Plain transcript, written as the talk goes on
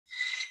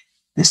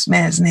This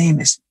man's name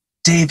is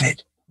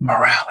David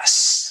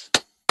Morales.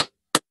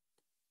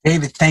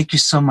 David, thank you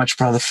so much,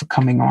 brother, for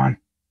coming on.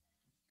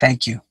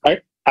 Thank you.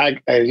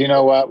 You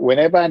know what?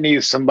 Whenever I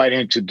need somebody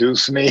to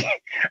introduce me,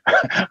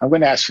 I'm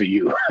going to ask for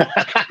you.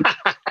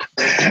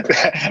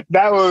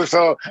 That was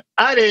so.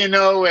 I didn't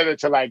know whether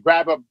to like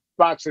grab a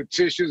box of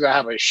tissues or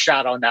have a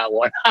shot on that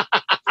one.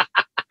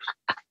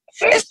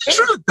 It's the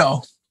truth,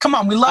 though. Come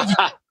on, we love you.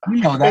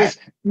 You know that.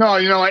 No,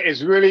 you know what?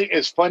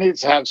 It's funny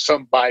to have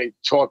somebody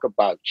talk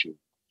about you,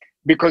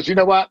 because you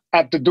know what?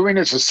 After doing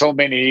this for so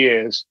many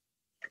years,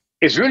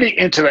 it's really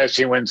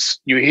interesting when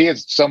you hear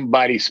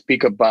somebody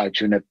speak about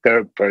you in the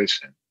third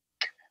person.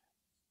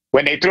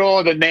 When they throw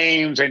all the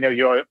names and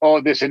you're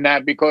all this and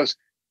that, because,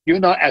 you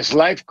know, as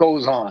life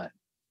goes on,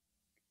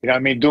 you know what I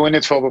mean, doing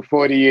this for over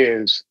 40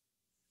 years,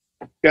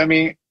 you know what I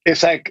mean,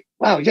 it's like,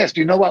 wow, yes,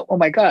 you know what? Oh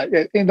my God.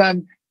 And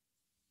then,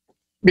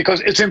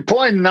 because it's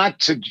important not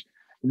to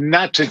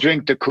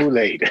drink the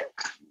Kool-Aid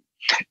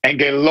and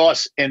get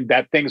lost in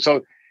that thing. So,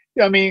 you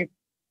know what I mean,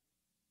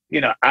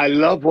 you know, I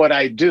love what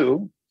I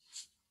do.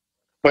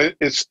 But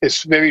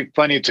it's very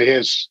funny to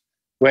hear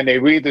when they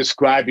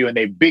describe you and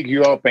they big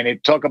you up and they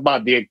talk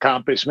about the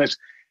accomplishments.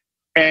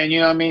 And you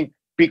know what I mean?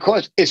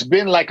 Because it's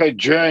been like a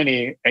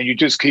journey and you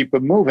just keep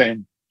it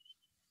moving.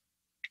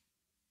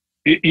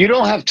 You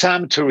don't have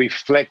time to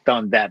reflect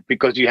on that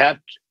because you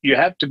have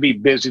to be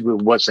busy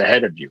with what's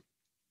ahead of you.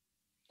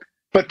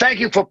 But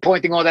thank you for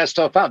pointing all that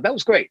stuff out. That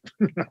was great.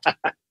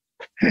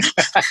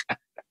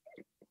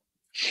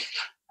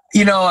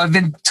 You know, I've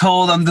been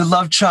told I'm the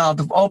love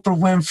child of Oprah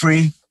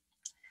Winfrey,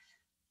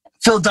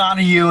 Phil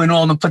Donahue, and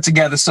all of them put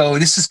together. So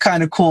this is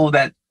kind of cool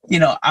that, you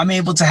know, I'm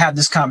able to have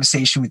this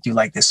conversation with you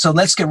like this. So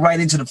let's get right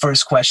into the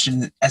first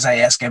question as I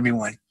ask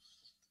everyone.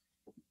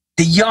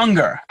 The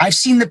younger, I've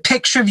seen the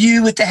picture of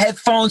you with the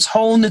headphones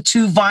holding the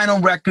 2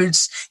 vinyl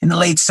records in the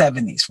late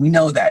 70s. We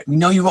know that. We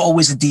know you were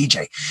always a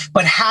DJ.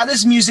 But how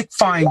does music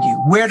find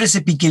you? Where does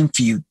it begin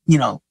for you? You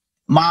know,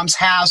 mom's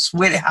house,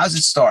 how's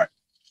it start?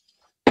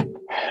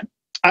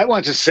 I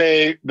want to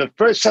say the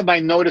first time I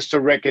noticed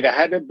the record,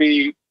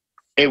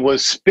 it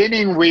was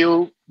Spinning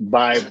Wheel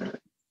by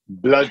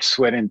Blood,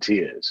 Sweat, and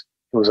Tears.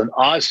 It was an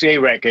RCA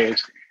record.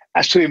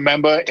 I still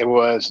remember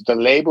the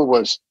label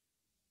was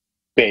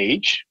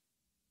beige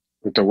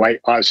with the white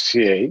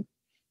RCA,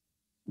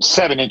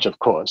 7-inch, of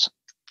course.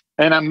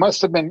 And I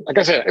must have been, like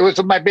I said, it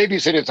was my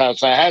babysitter's house.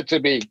 So I had to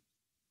be,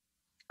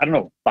 I don't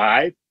know,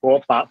 5,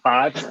 4,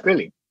 5,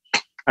 really.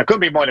 I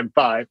couldn't be more than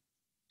 5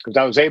 because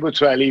I was able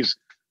to at least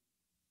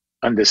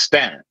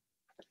understand.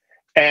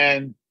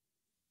 And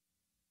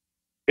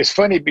it's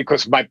funny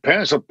because my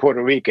parents are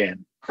Puerto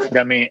Rican, you know what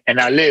I mean, and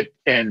I lived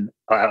in,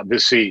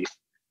 obviously,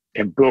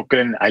 in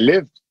Brooklyn. I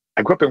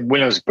grew up in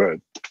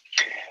Williamsburg.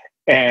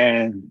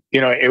 And, you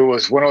know, it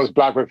was one of those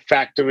blocks with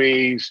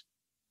factories,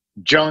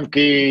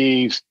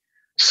 junkies,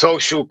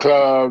 social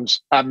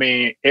clubs. I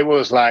mean, it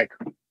was,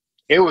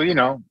 you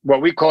know,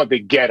 what we call the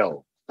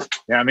ghetto. You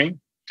know what I mean?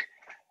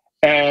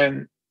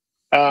 And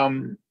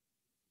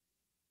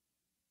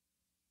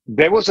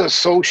there was a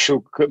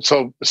social,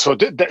 so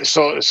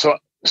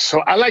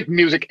I like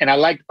music and I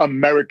like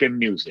American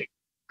music.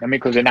 I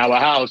mean, because in our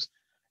house,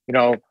 you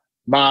know,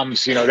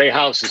 moms, you know, their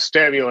house is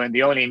stereo and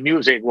the only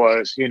music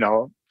was, you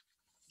know,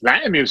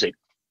 Latin music.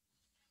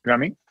 You know what I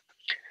mean?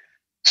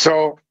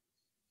 So,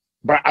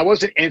 but I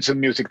wasn't into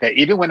music that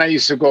even when we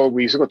used to go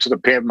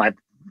to my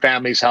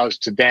family's house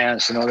to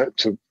dance and all that,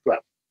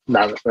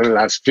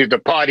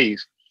 the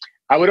parties.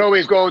 I would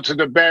always go to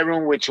the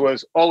bedroom, which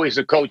was always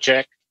a coat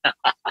check.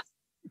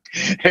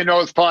 In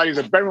those parties,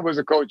 the bedroom was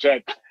a coat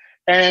check.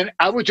 And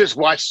I would just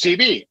watch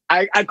TV.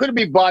 I couldn't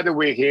be bothered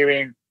with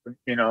hearing,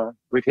 you know,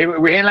 with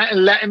hearing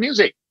Latin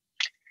music.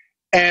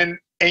 And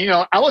you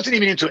know, I wasn't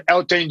even into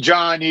Elton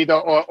John either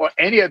or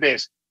any of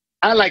this.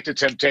 I like the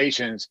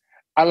Temptations.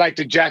 I like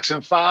the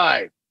Jackson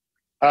 5.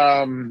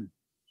 You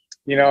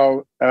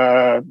know,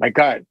 my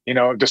God, you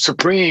know, the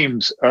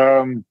Supremes,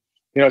 you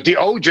know, the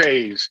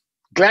OJs.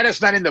 Glad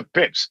it's not in the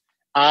Pips.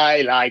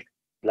 I like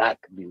black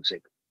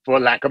music, for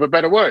lack of a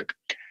better word.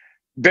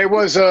 There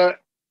was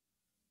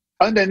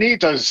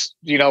underneath us,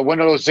 you know, one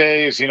of those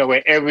days, you know,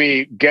 where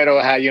every ghetto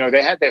had, you know,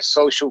 they had their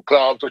social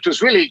clubs, which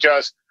was really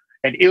just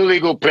an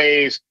illegal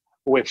place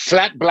with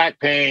flat black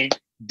paint,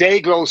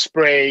 day glow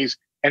sprays,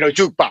 and a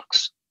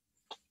jukebox.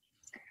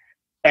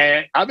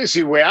 And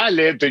obviously where I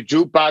lived, the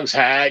jukebox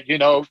had, you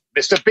know,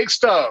 Mr. Big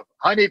Stuff,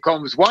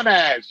 Honeycombs, One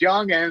Ass,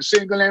 Young and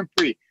Single and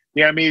Free.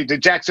 You know what I mean? The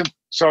Jackson.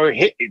 So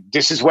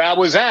this is where I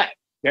was at.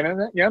 You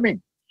know what I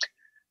mean?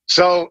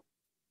 So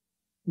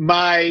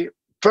my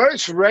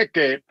first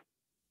record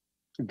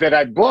that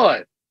I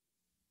bought,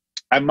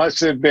 I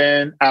was in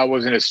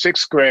the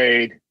 6th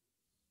grade.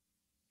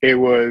 It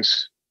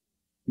was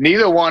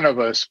Neither One of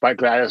Us by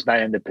Gladys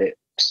Knight and the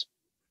Pips.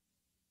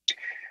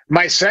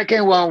 My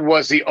second one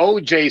was the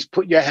OJ's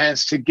Put Your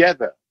Hands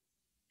Together.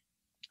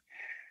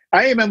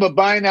 I remember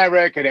buying that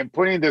record and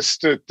putting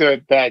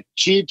that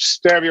cheap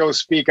stereo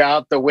speaker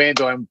out the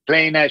window and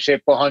playing that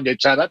shit for 100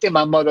 times. I think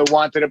my mother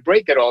wanted to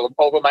break it all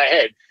over my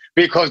head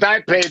because I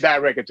played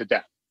that record to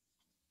death.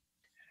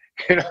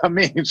 You know what I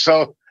mean?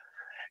 So,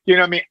 you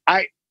know what I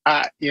mean?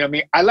 You know what I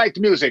mean? I liked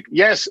music.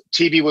 Yes,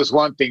 TV was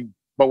one thing,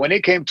 but when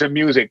it came to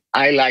music,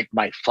 I liked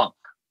my funk.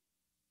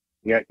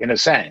 Yeah, you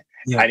understand?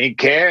 Yeah. I didn't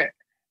care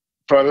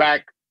for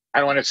lack. I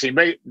don't want to see.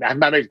 I'm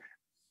not.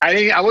 I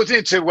didn't. I wasn't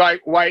into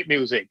white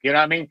music. You know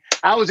what I mean?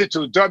 I was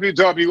into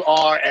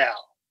WWRL.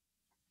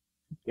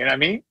 You know what I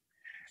mean?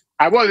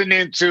 I wasn't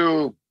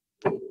into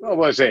what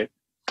was it?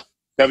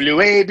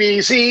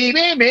 WABC.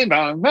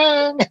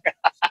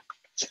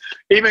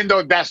 Even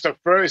though that's the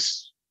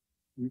first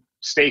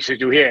station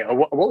you hear. Or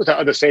what was the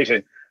other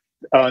station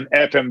on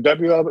FM?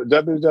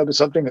 WW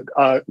something.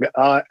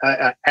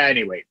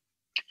 Anyway.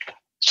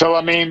 So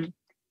I mean,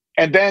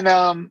 and then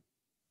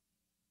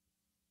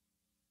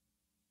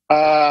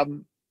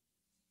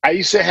I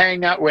used to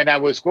hang out when I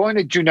was going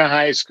to junior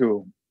high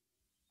school.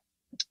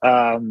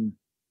 I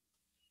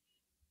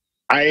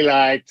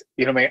liked,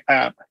 you know,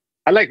 I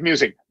like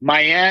music. My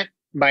aunt,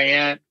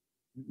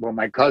 well,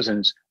 my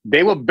cousins,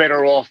 they were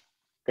better off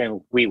than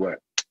we were.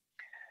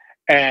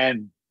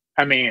 And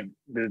I mean,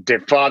 their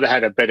father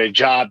had a better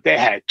job. They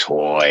had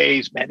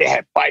toys, man. They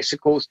had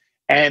bicycles,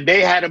 and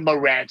they had a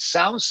Marantz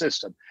sound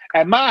system.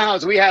 At my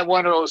house, we had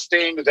one of those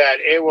things that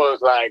it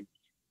was like,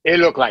 it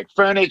looked like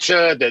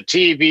furniture, the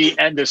TV,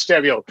 and the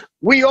stereo.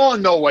 We all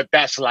know what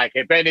that's like.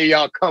 If any of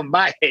y'all come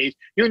my age,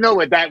 you know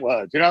what that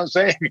was. You know what I'm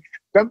saying?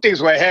 Some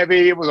things were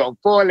heavy. It was on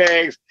four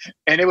legs,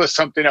 and it was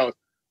something else.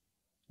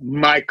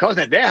 My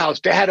cousin, at their house,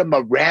 they had a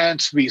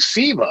Marantz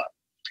receiver,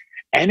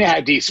 and they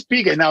had these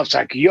speakers. And I was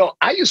like, yo,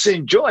 I used to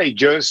enjoy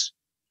just,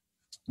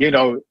 you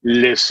know,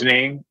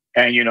 listening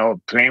and, you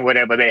know, playing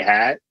whatever they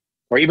had,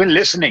 or even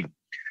listening,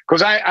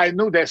 because I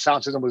knew their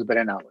sound system was better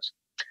than ours.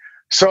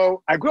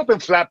 So I grew up in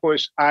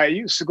Flatbush. I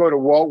used to go to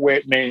Walt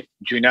Whitman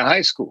Junior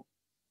High School.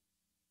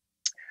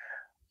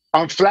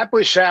 On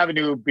Flatbush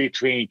Avenue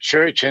between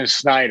Church and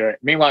Snyder,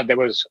 meanwhile, there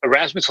was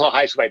Erasmus Hall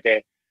High School right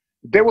there.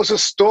 There was a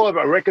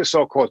record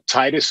store called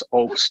Titus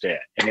Oaks there,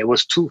 and it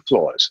was 2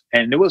 floors.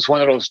 And it was one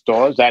of those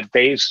stores that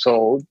they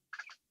sold,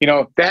 you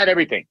know, they had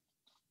everything.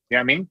 You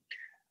know what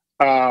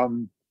I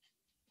mean?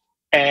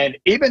 And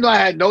even though I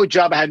had no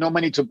job, I had no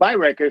money to buy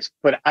records,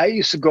 but I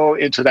used to go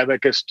into that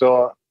record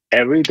store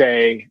every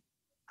day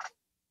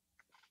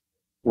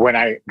when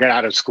I got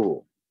out of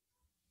school.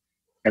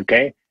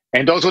 Okay?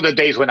 And those were the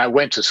days when I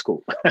went to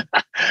school.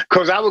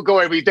 Because I would go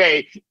every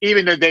day,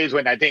 even the days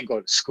when I didn't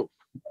go to school.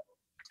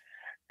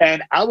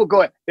 And I would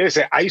go,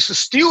 listen, I used to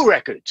steal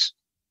records,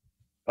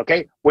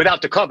 okay,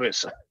 without the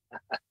covers.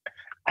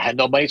 I had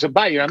no money to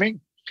buy, you know what I mean?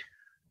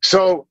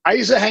 So I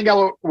used to hang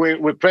out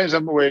with friends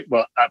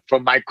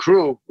from my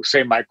crew,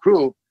 say my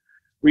crew.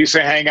 We used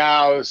to hang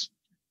out,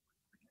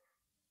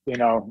 you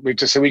know, we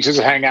just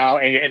hang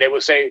out, and they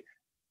would say,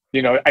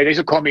 you know, they used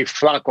to call me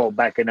Flacco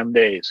back in them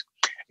days.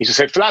 He used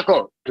to say,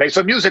 Flacco, play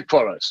some music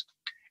for us.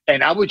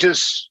 And I was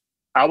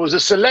a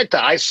selector.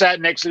 I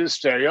sat next to the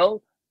stereo,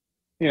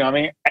 you know what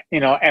I mean? You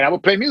know, and I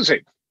would play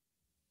music.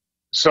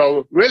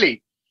 So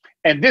really,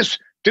 and this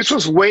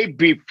was way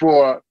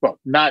before, well,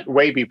 not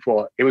way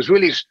before. It was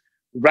really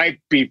right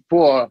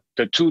before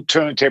the 2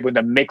 turntable and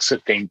the mixer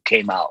thing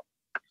came out.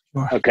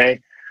 Sure.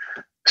 Okay.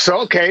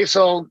 So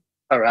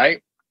all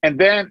right. And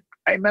then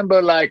I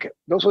remember, like,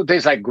 those were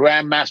days like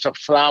Grandmaster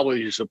Flowers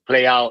used to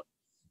play out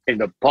in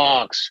the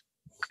parks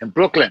in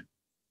Brooklyn.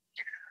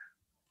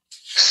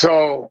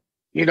 So,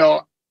 you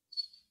know,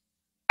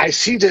 I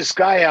see this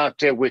guy out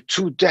there with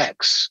 2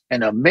 decks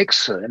and a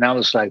mixer, and I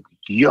was like,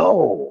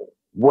 yo,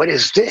 what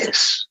is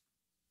this?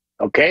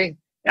 Okay?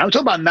 And I'm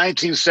talking about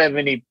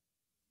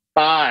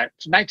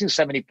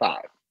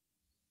 1975.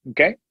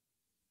 Okay?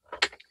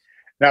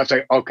 And I was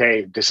like,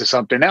 okay, this is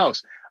something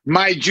else.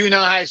 My junior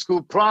high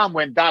school prom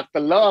when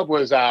Dr. Love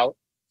was out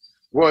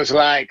was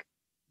like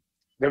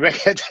the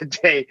record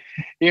day,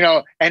 you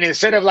know, and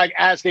instead of like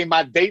asking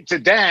my date to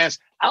dance,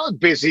 I was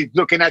busy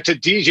looking at the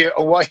DJ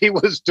or what he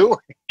was doing.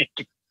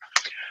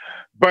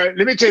 But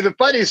let me tell you the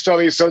funny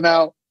story. So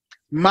now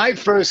my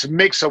first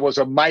mixer was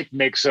a mic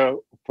mixer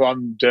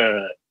from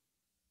the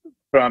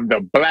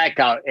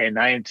blackout in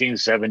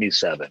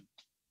 1977.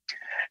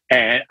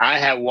 And I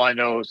had one of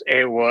those.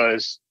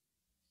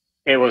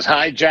 It was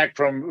hijacked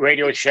from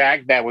Radio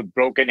Shack that was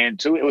broken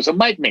into. It was a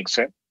mic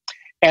mixer.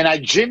 And I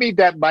jimmied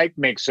that mic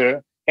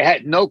mixer. It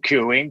had no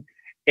cueing.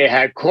 It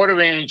had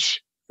 1/4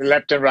 inch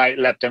left and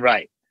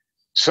right.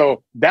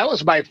 So that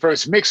was my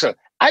first mixer.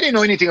 I didn't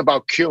know anything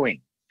about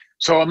cueing.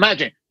 So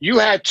imagine you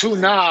had 2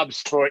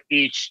 knobs for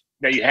each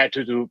that you had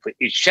to do for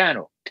each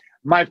channel.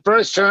 My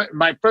first pair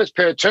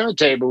of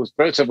turntables,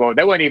 first of all,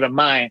 they weren't even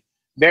mine.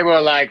 They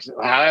were like,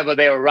 however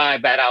they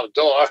arrived at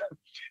outdoor.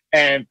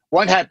 And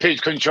one had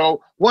pitch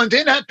control, one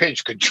didn't have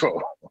pitch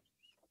control.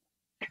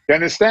 You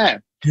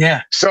understand?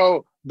 Yeah.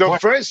 So the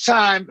first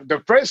time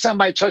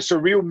I touched a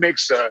real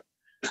mixer,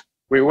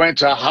 we went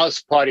to a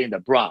house party in the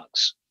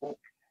Bronx.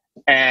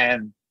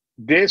 And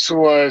this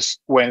was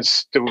when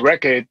the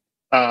record,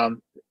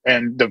 one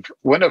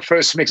of the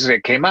first mixes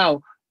that came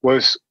out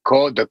was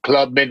called the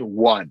Clubman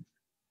 1.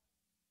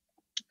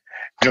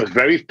 It was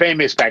very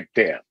famous back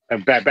there,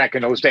 back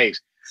in those days.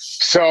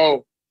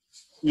 So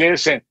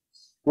Listen,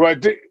 well,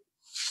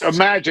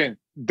 imagine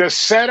the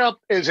setup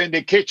is in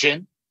the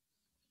kitchen.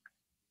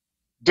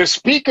 The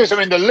speakers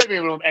are in the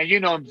living room,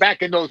 and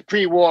back in those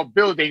pre-war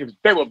buildings,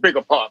 they were big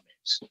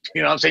apartments.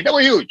 You know what I'm saying? They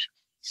were huge.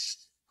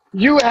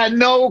 You had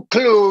no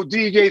clue.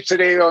 DJs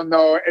today don't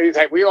know. It's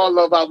like we all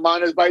love our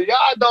monitors, but y'all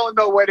don't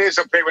know what it is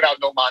to play without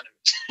no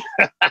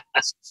monitors.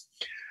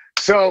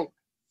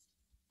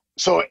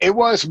 So it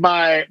was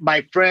my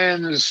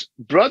friend's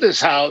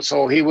brother's house.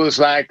 So he was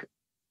like,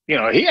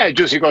 he had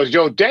juice. He goes,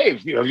 "Yo,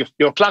 Dave, yo,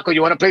 Flaco,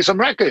 you want to play some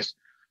records?"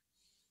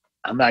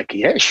 I'm like,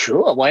 "Yeah,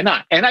 sure, why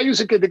not?" And I used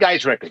to get the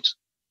guys' records.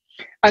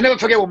 I never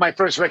forget what my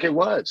first record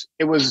was.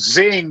 It was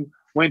Djing,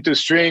 Went to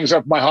Strings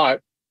of My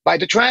Heart by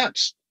the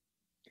Tramps.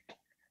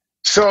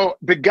 So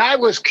the guy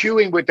was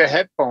cueing with the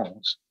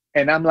headphones,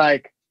 and I'm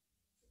like,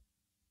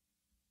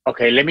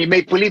 okay, let me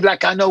make believe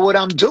like I know what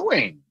I'm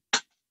doing.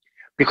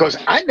 Because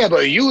I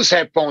never use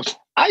headphones.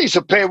 I used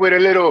to play with a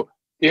little,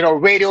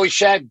 Radio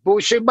Shack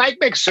bullshit mic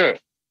mixer.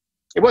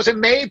 It wasn't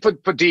made for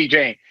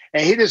DJing.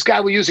 And this guy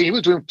was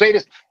doing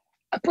faders.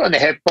 I put on the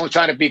headphones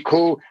trying to be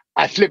cool.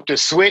 I flipped the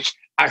switch.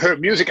 I heard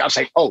music. I was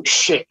like, oh,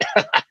 shit.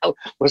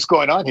 What's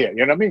going on here? You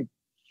know what I mean?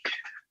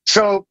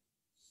 So,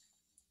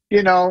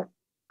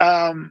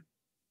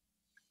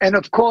 and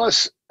of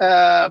course,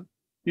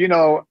 even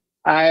though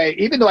I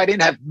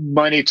didn't have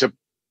money to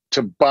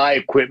buy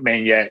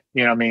equipment yet,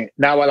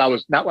 not while I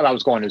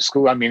was going to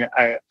school. I mean,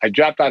 I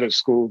dropped out of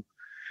school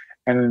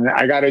and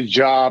I got a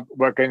job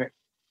working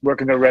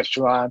a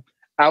restaurant.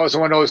 I was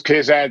one of those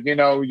kids that,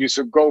 used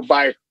to go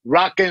buy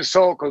rock and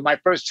soul because my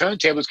first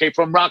turntables came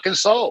from rock and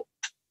soul.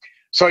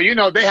 So,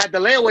 they had the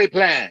layaway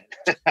plan.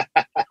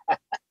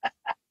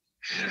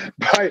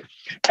 But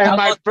how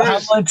long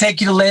did it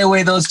take you to lay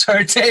away those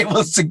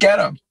turntables to get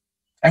them?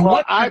 And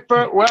wait a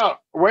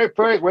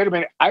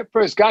minute. I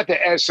first got the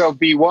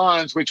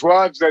SLB1s, which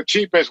was the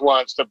cheapest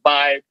ones to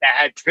buy that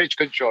had pitch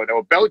control. They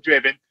were belt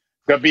driven,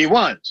 the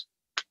B1s.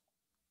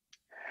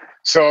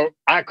 So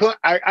I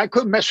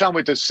couldn't mess around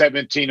with the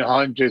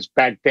 1700s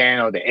back then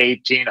or the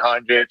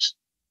 1800s.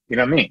 You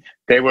know what I mean?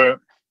 They were,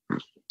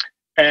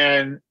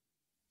 and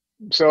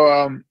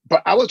so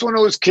but I was one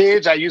of those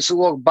kids. I used to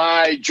walk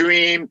by,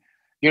 dream.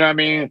 You know what I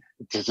mean?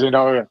 You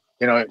go to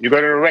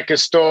the record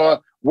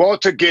store.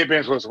 Walter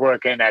Gibbons was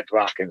working at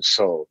Rock and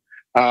Soul.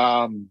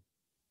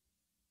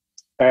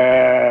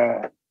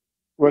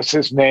 What's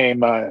his name?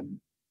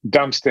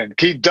 Dumpston.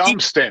 Keith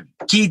Dumpston.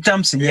 Keith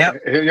Dumpston, yeah.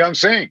 You know what I'm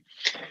saying?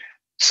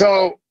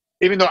 So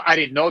even though I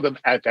didn't know them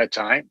at that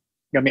time,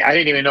 I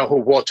didn't even know who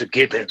Walter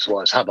Gibbons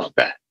was. How about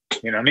that?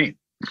 You know what I mean?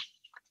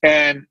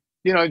 And,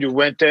 you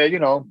went there,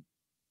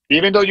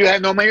 even though you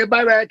had no money to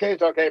buy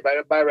records, okay,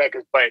 buy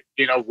records, but,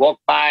 walk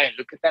by and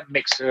look at that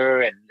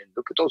mixer and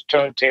look at those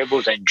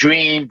turntables and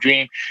dream.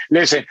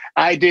 Listen,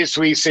 I did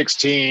Sweet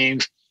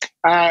 16s.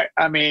 I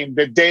mean,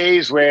 the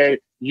days where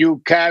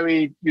you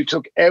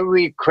took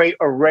every crate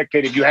of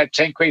record. If you had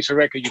 10 crates of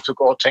record, you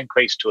took all 10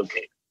 crates to a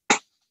gig.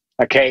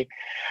 Okay?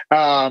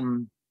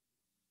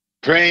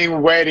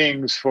 Playing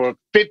weddings for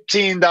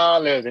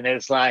 $15, and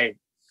it's like,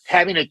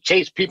 having to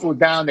chase people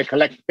down to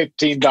collect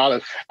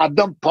 $15. I've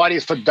done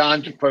parties for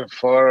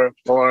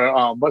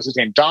what's his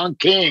name, Don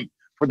King,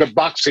 for the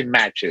boxing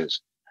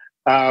matches.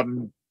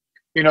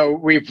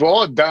 We've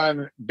all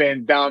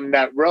been down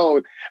that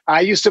road. I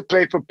used to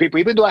play for people,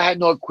 even though I had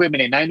no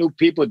equipment, and I knew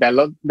people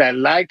that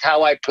liked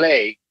how I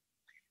play.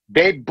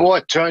 They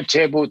bought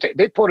turntables,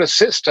 they bought a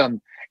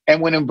system,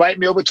 and would invite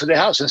me over to their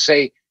house and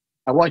say,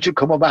 "I want you to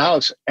come over my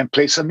house and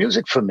play some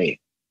music for me."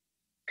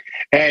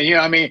 And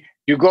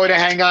you go to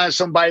hang out at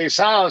somebody's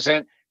house,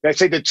 and let's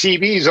say the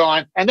TV's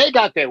on, and they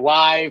got their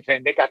wife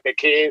and they got their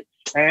kid,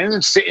 and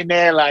I'm sitting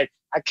there like,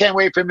 I can't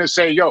wait for him to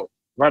say, "Yo,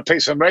 want to play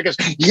some records?"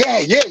 Yeah.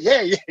 You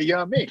know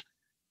what I mean?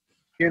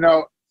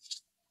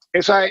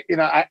 It's like,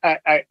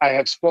 I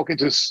have spoken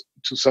to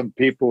some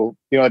people,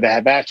 that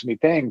have asked me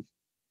things,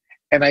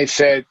 and I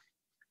said,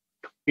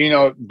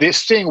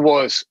 this thing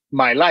was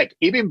my life.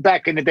 Even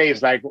back in the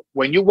days, like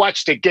when you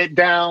watch the Get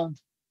Down,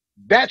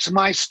 that's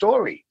my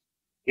story.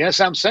 You know what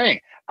I'm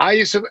saying? I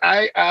used to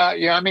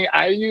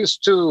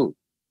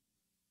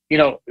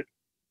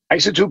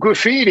do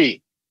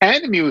graffiti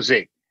and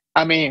music.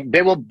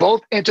 They were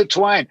both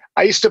intertwined.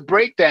 I used to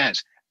break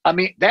dance.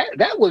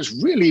 That was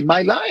really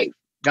my life.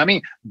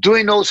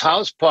 Doing those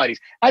house parties.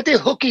 I did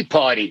hooky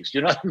parties.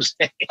 You know what I'm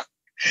saying?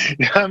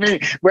 You know what I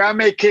mean? Where I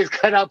make kids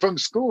cut out from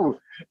school.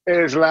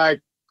 It's like,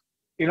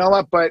 you know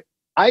what? But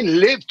I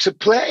lived to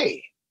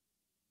play.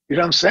 You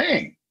know what I'm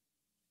saying?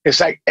 It's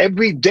like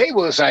every day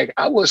was like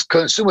I was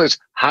consumers.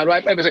 How do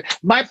I play?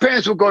 My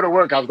parents would go to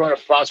work. I was going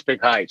to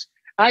Prospect Heights.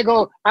 I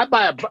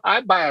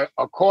buy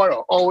a quart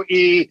of OE,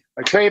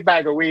 a trade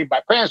bag of weed.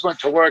 My parents went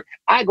to work.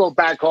 I go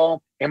back home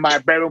in my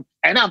bedroom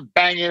and I'm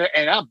banging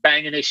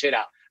this shit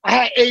out. I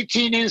had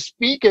 18-inch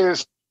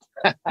speakers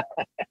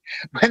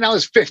when I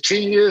was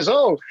 15 years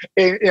old.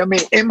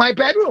 In my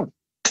bedroom.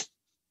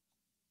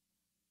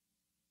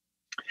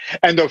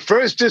 And the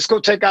first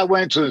discotheque I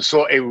went to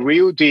saw a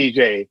real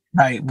DJ.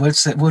 Right. What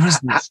is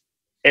this?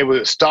 It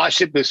was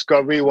Starship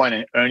Discovery one,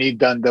 and Ernie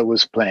Dunder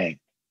was playing.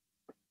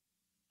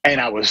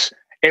 And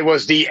it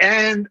was the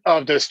end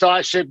of the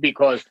Starship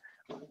because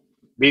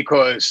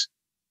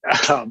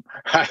um,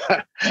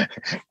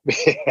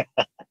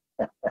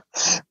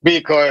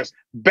 because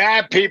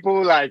bad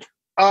people like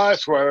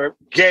us were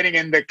getting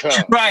in the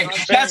club. Right. You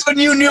know That's when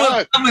you knew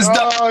it was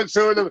done.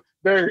 So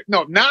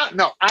no,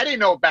 I didn't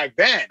know back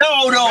then.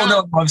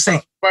 No. I'm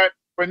saying. But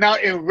now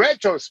in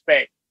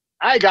retrospect,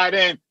 I got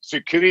in,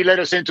 security let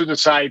us into the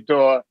side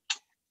door.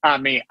 I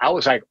mean, I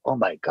was like, oh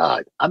my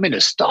God, I'm in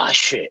a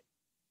Starship.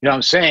 You know what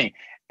I'm saying?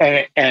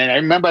 And I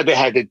remember they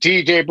had the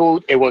DJ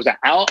booth. It was an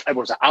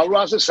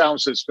Outrozzer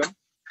sound system.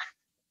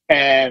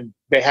 And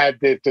they had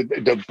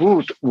the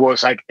booth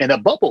was like in a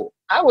bubble.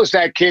 I was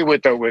that kid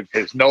with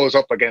his nose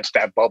up against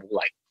that bubble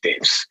like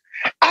this.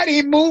 I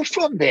didn't move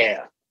from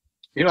there.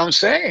 You know what I'm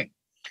saying?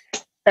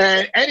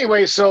 And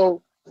anyway,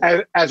 so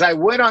as I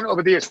went on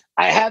over the years,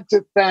 I had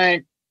to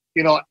thank,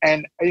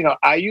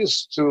 I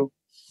used to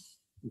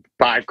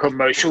buy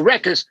commercial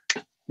records.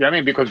 You know what I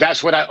mean? Because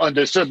that's what I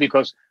understood.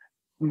 Because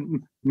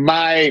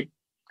my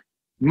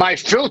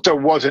filter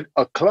wasn't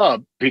a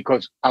club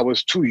because I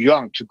was too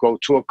young to go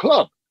to a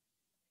club.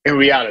 In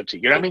reality,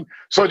 you know what I mean?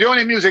 So the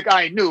only music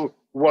I knew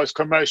was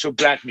commercial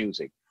black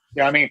music.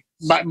 You know what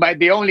I mean?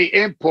 The only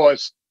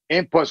imports,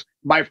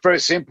 my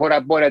first import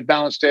I bought at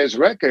Downstairs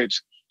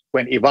Records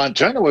when Yvonne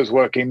Turner was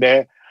working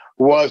there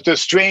was The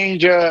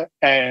Stranger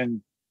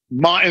and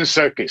Martin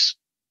Circus.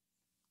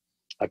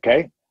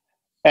 Okay?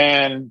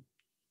 And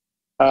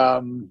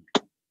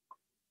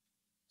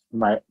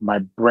my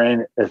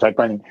brain is like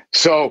running.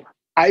 So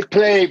I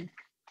played,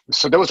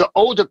 so there was an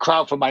older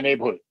crowd from my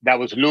neighborhood. That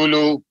was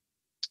Lulu,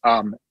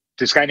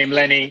 this guy named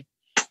Lenny,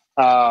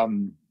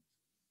 and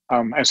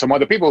some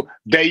other people.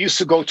 They used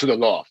to go to the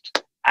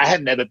Loft. I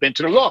had never been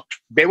to the Loft.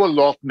 They were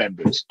Loft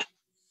members.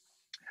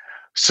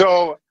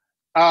 So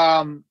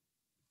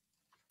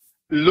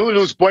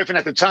Lulu's boyfriend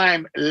at the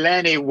time,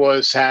 Lenny,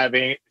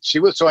 she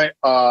was throwing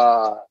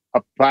a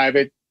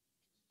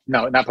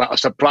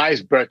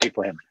surprise birthday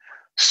for him.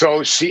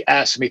 So she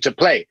asked me to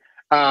play.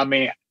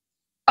 I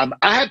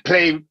had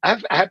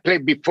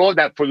played before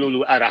that for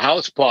Lulu at a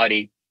house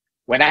party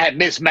when I had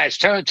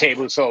mismatched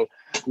turntables. So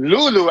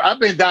Lulu, I've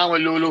been down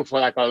with Lulu for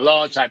like a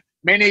long time.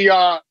 Many of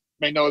y'all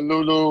may know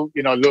Lulu.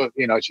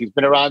 She's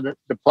been around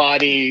the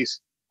parties.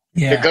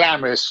 Yeah. The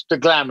glamorous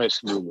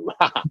Lulu.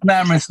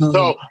 Glamorous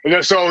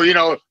Lulu. So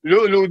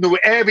Lulu knew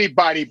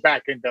everybody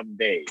back in them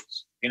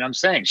days. You know what I'm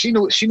saying? She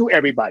knew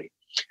everybody.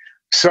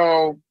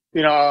 So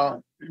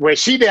where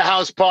she did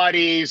house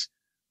parties,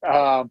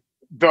 the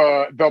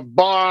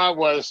bar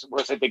was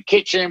at the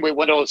kitchen with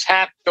one of those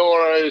half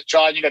doors,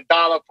 charging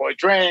 $1 for a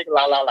drink,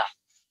 la la la.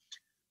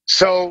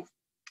 So,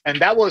 and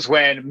that was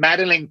when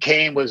Madeline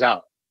Kane was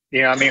out.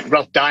 You know what I mean?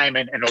 Rough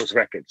Diamond and those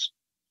records.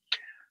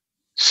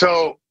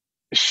 So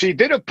she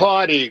did a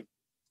party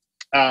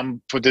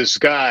for this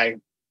guy,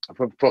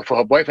 for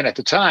her boyfriend at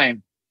the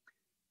time,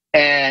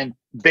 and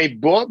they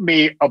bought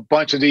me a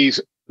bunch of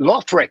these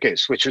Loft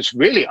records, which was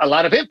really a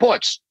lot of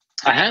imports.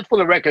 A handful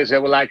of records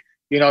that were like,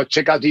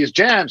 check out these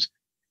jams.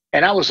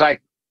 And I was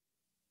like,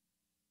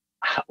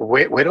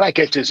 where do I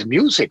get this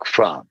music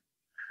from?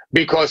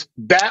 Because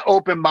that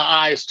opened my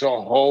eyes to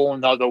a whole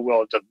nother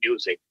world of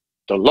music.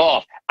 The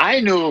Loft.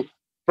 I knew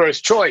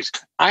First Choice.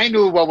 I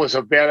knew what was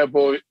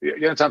available. You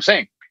know what I'm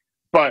saying?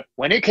 But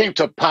when it came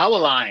to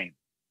Powerline,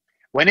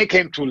 when it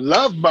came to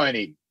Love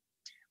Money,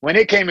 when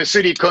it came to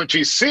City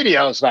Country City,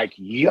 I was like,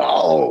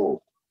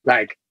 yo,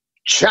 like,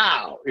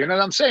 ciao. You know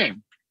what I'm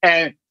saying?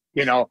 And,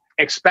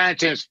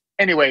 expansions.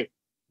 Anyway,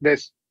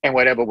 this and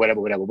whatever.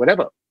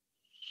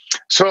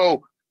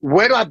 So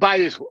where do I buy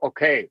this?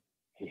 Okay,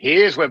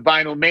 here's where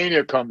Vinyl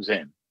Mania comes in.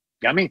 You know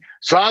what I mean?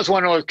 So I was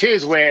one of those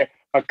kids where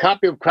a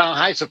copy of Crown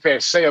Heights Affair,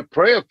 Say a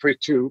Prayer for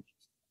Two,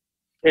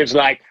 is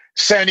like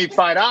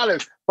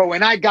 $75. But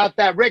when I got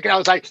that record, I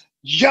was like,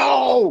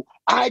 yo,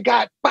 I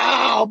got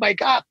pow, my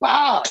God,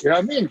 pow. You know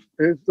what I mean?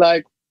 It's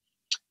like,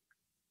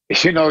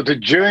 the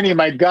journey,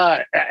 my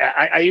God.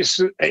 I used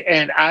to,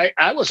 and I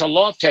was a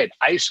Loft head.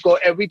 I used to go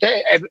every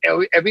day,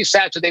 every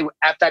Saturday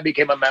after I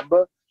became a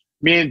member.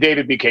 Me and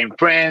David became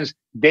friends.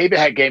 David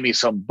had gave me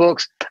some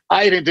books.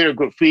 I even did a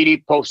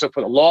graffiti poster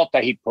for the Loft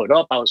that he put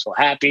up. I was so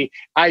happy.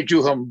 I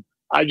drew him,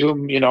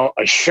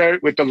 a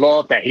shirt with the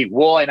Loft that he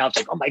wore, and I was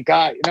like, oh my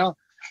God,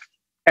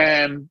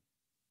 And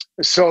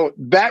so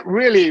that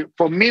really,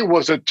 for me,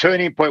 was a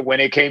turning point when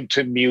it came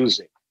to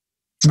music.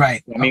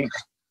 Right.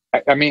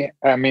 I mean,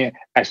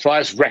 as far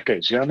as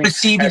records, you know what I mean? But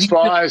see,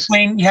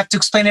 you have to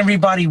explain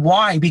everybody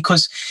why,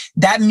 because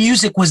that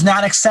music was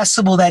not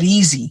accessible that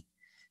easy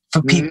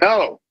for people.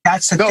 No,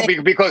 that's the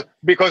thing.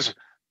 Because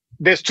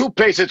there's two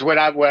places where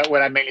I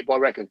mainly bought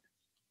records.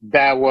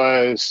 That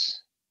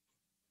was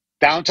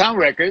Downtown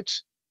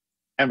Records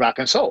and Rock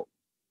and Soul.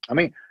 I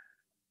mean,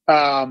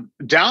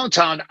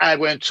 Downtown I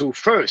went to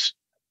first.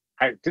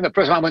 I think the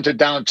first time I went to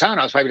Downtown,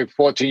 I was probably like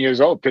 14 years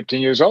old,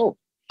 15 years old.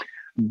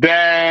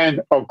 Then,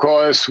 of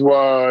course,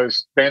 my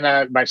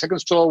second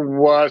store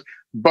was,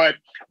 but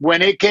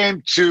when it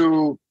came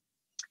to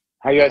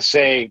how you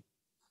say,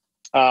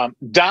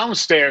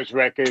 downstairs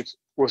records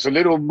was a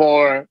little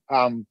more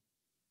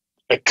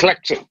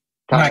eclectic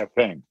kind of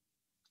thing.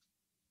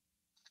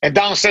 And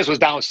downstairs was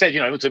downstairs,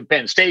 it was a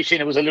Penn Station.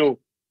 It was a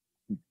little,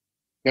 you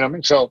know what I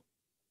mean? So,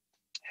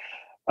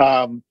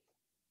 when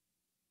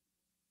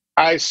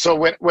I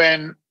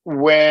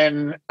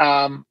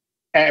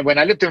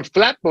lived in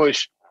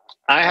Flatbush,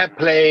 I had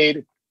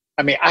played.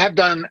 I mean, I had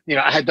done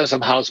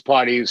some house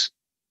parties,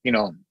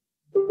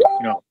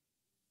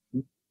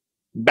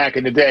 back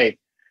in the day.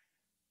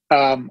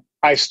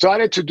 I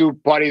started to do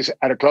parties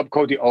at a club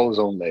called the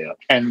Ozone Layer,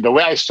 and the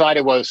way I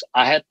started was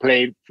I had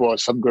played for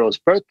some girl's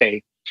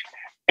birthday,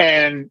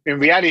 and in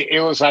reality, it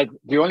was like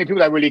the only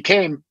people that really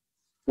came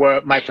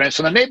were my friends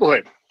from the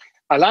neighborhood.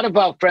 A lot of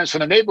our friends from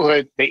the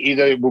neighborhood, they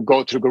either would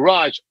go to the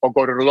garage or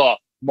go to the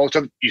loft. Most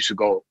of them used to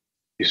go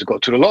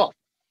to the loft.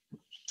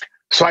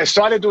 So I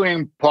started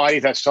doing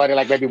parties. I started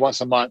like maybe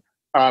once a month.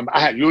 I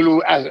had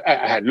Lulu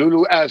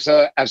as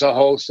a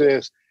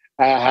hostess.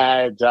 I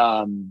had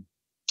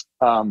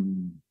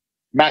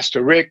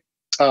Master Rick.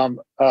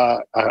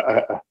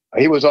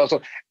 He was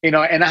also, and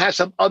I had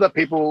some other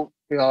people,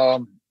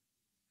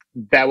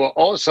 that were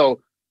also.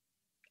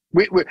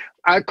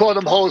 I call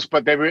them hosts,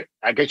 but I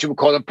guess you would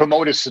call them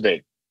promoters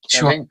today.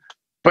 Sure. You know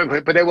what I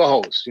mean? But they were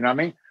hosts. You know what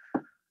I mean?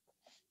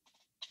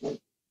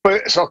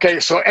 But it's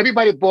okay. So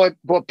everybody bought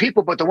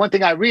people, but the one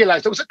thing I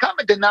realized, there was a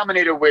common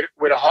denominator with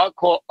a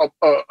hardcore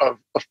of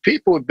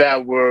people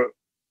that were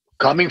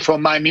coming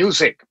from my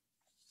music.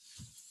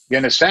 You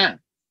understand?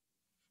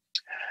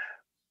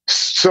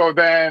 So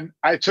then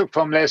I took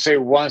from, let's say,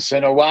 once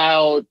in a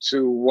while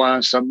to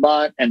once a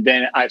month, and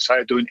then I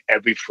started doing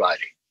every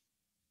Friday.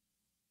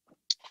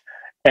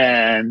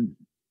 And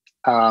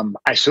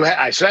I still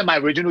had my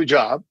original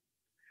job.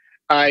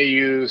 I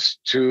used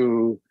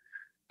to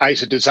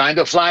design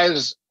the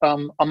flyers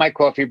on my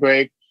coffee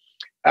break.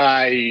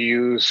 I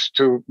used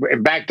to,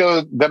 back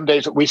them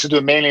days, we used to do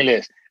a mailing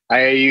list.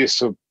 I used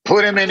to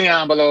put them in the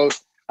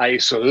envelopes. I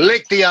used to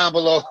lick the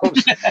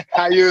envelopes.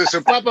 I used to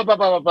blah, blah, blah,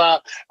 blah, blah,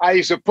 blah. I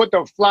used to put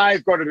the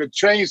flyers, go to the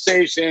train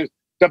stations,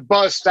 the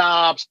bus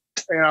stops,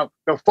 the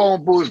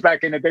phone booths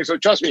back in the day. So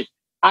trust me,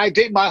 I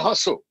did my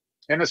hustle.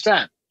 You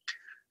understand?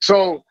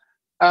 So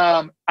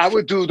I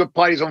would do the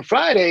parties on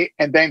Friday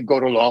and then go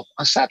to Loft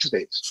on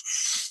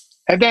Saturdays.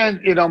 And then,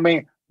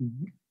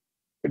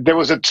 there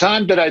was a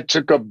time that I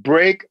took a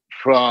break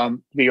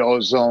from the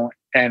Ozone,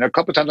 and a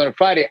couple times on a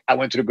Friday, I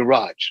went to the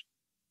garage.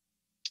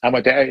 I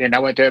went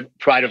there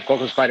Friday, of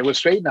course, Friday was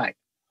straight night.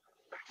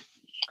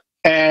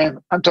 And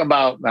I'm talking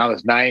about when I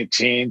was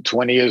 19,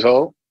 20 years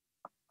old.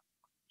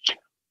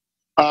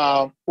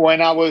 And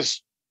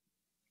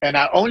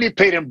I only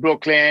played in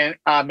Brooklyn.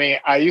 I mean,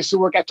 I used to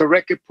work at the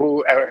record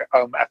pool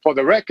for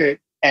the record,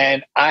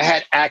 and I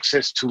had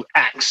access to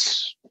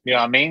acts. You know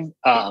what I mean?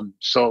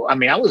 So, I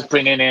mean, I was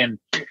bringing in,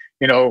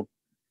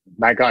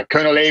 my God,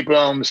 Colonel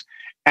Abrams,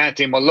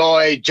 Anthony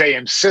Malloy,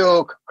 J.M.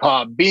 Silk,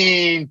 Carl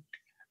Bean.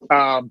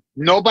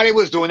 Nobody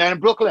was doing that in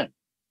Brooklyn.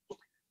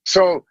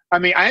 So, I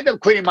mean, I ended up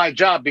quitting my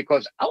job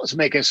because I was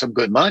making some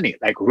good money,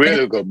 like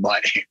really good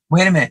money.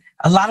 Wait a minute.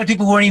 A lot of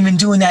people weren't even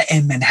doing that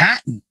in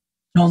Manhattan.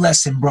 No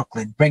less in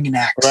Brooklyn, bringing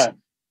acts. Right.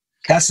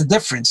 That's the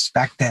difference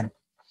back then.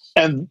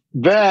 And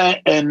then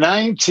in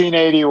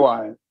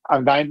 1981,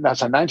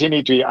 that's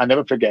 1983, I'll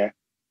never forget.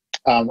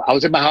 I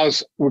was in my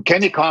house with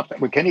Kenny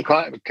Carpenter,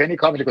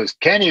 because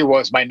Kenny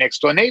was my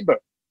next door neighbor.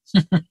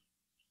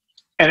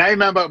 And I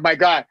remember, my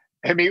God,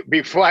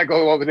 before I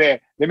go over there,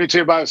 let me tell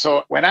you about it.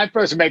 So when I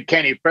first met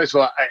Kenny, first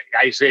of all,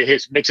 I used to hear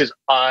his mixes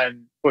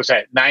on, what was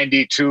that,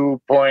 92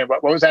 point,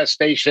 what was that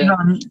station?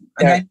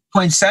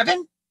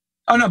 9.7?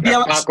 Oh, no,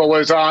 BLS. Paco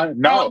was on.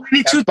 No,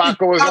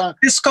 Paco was on.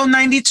 Disco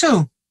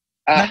 92.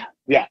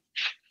 Yeah.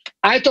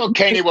 I thought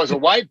Kenny was a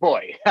white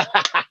boy.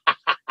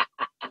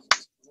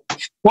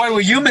 Boy,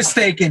 were you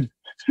mistaken.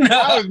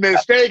 I was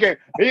mistaken.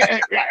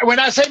 When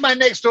I say my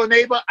next door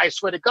neighbor, I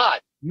swear to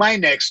God, my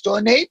next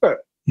door neighbor,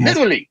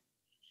 literally.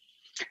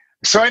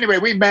 So anyway,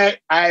 we met.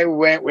 I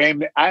went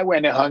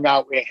and hung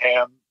out with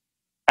him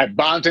at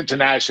Bonds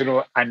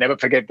International. I never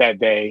forget that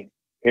day.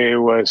 It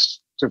was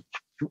the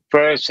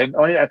first and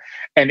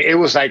it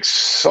was like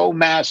so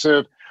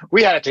massive.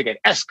 We had to take an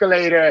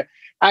escalator.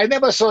 I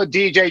never saw a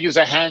DJ use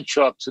a hand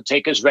truck to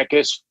take his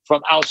records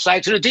from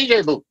outside to the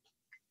DJ booth.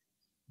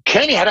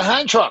 Kenny had a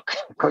hand truck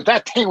because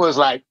that thing was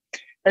like,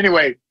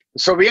 anyway.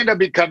 So we ended up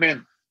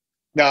becoming,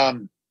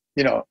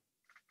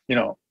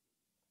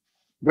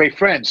 great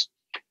friends.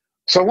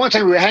 So one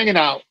time we were hanging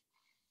out,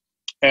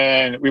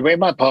 and we were in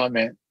my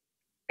apartment,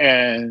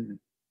 and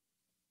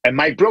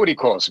Mike Brady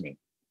calls me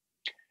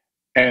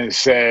and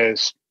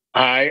says,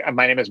 "Hi,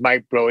 my name is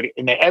Mike Brady,"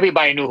 and then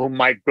everybody knew who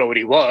Mike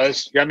Brady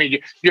was. I mean,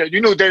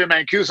 you knew David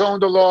Mancuso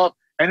owned the Loft,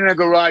 and in the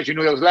garage, you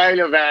knew there was Larry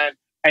Levan,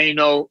 and you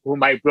know who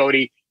Mike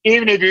Brady.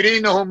 Even if you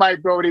didn't know who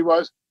Mike Brady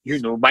was, you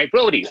knew Mike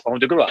Brady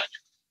owned the garage.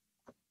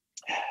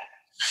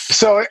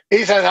 So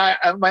he says, "Hi,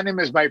 my name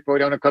is Mike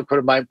Brady. I want to come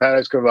to my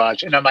parents'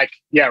 garage," and I'm like,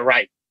 "Yeah,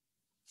 right."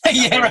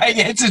 Yeah, right.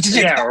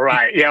 Yeah,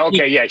 right. Yeah,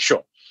 okay, yeah,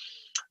 sure.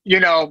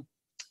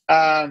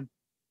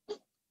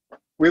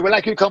 we would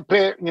like you to come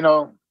play,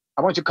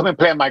 I want you to come and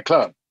play in my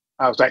club.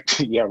 I was like,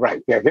 yeah,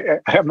 right. Yeah.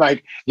 I'm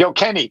like, yo,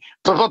 Kenny.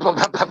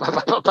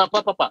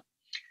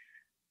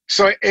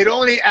 So it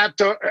only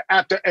after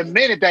a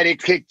minute that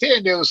it kicked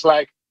in, it was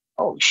like,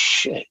 oh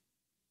shit.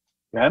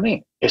 You know what I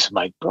mean? It's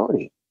Mike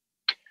Brady.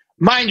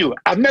 Mind you,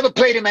 I've never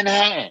played in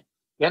Manhattan.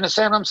 You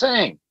understand what I'm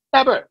saying?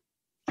 Never.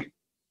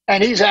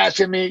 And he's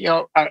asking me,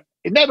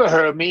 he never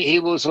heard me. He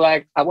was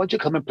like, I want you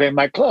to come and play in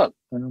my club.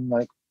 And I'm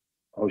like,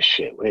 oh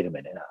shit, wait a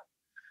minute now.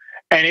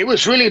 And it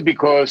was really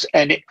because,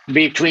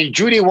 between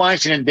Judy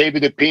Weinstein and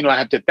David DePino, I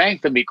have to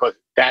thank them because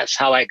that's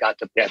how I got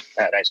to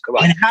Paradise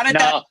Garage. And how did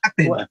that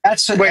happen?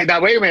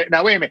 Wait a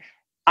minute.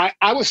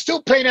 I was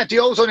still playing at the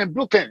Ozone in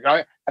Brooklyn.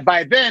 Right?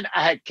 By then,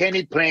 I had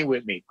Kenny playing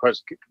with me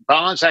because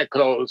Bonds had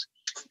closed,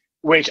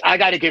 which I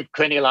got to give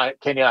Kenny a lot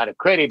of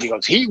credit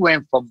because he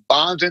went from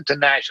Bonds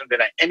International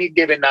that at any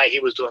given night, he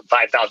was doing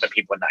 5,000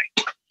 people a night.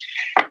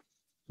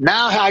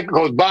 Now, I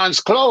go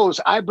Bonds closed,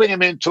 I bring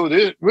him into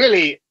this,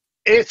 really,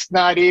 it's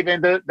not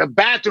even, the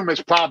bathroom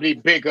is probably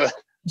bigger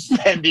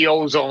than the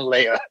Ozone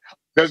Layer,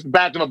 the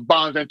bathroom of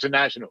Bonds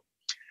International.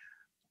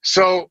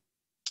 So,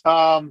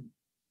 I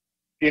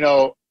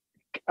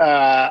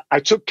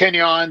took Kenny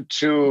on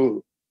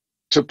to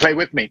play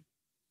with me.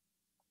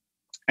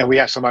 And we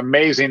had some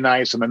amazing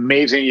nights, some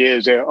amazing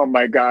years there. Oh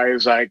my God,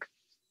 it's like,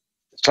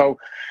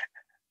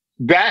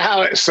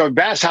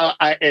 that's how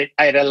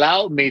it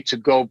allowed me to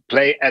go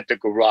play at the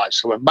garage.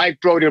 So when Mike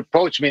Brody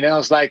approached me, and I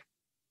was like,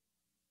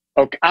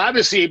 okay,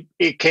 obviously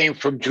it came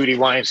from Judy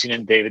Weinstein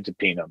and David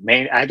DePino.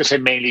 I had to say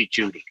mainly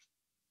Judy,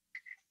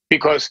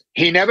 because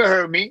he never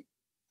heard me,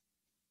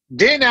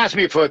 didn't ask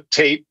me for a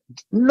tape,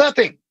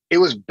 nothing. It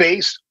was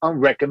based on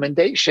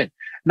recommendation.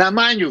 Now,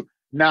 mind you,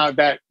 now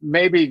that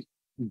maybe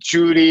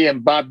Judy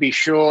and Bobby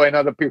Shaw and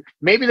other people,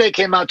 maybe they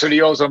came out to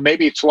the Ozone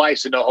maybe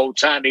twice in the whole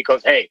time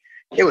because, hey,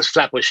 it was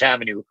Flatbush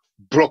Avenue,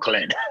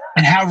 Brooklyn.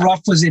 And how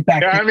rough was it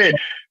back then? I mean,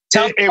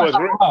 it was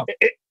rough.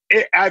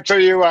 I tell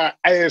you what,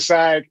 I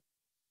decided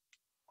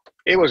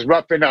it was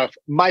rough enough.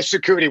 My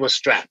security was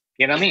strapped.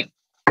 You know what I mean?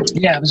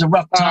 Yeah, it was a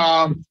rough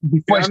time.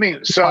 You know what I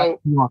mean?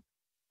 So,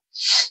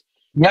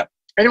 yep.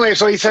 Anyway,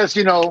 so he says,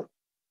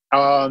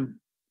 I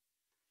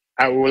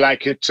would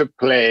like you to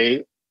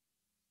play.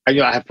 I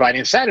have Friday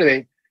and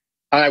Saturday.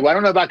 I'm like, well, I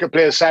don't know if I can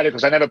play a Saturday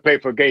because I never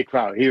played for a gay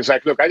crowd. He was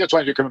like, look, I just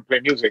want you to come and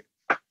play music.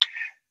 I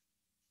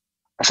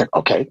said,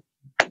 okay,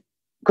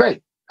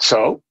 great.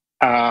 So,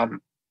 who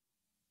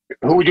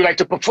would you like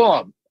to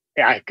perform?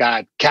 I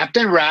got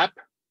Captain Rap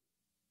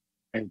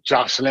and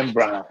Jocelyn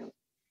Brown.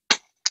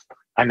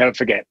 I never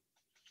forget.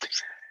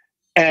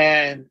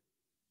 And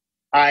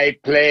I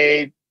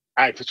played,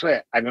 I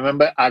swear, I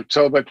remember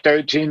October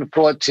 13,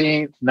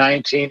 14,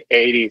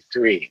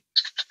 1983,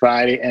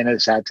 Friday and a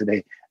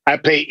Saturday. I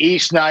played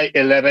each night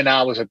 11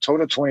 hours, a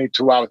total of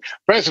 22 hours.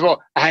 First of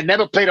all, I had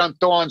never played on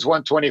Thorn's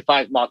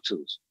 125 Mark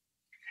IIs.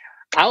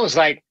 I was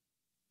like,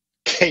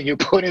 can you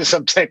put in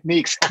some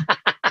techniques?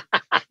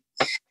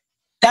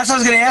 That's what I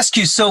was going to ask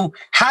you. So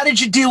how did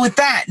you deal with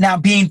that? Now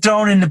being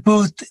thrown in the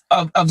booth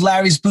of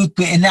Larry's booth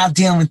and now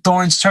dealing with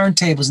Thorn's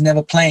turntables,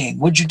 never playing.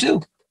 What'd you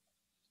do?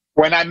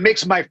 When I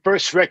mixed my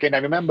first record, I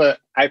remember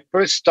I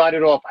first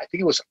started off, I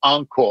think it was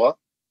Encore,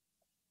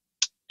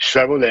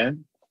 Cheryl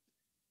Lynn,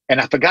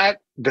 and I forgot,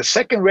 the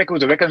second record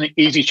was a record on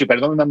Easy Street, but I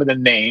don't remember the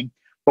name.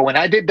 But when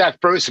I did that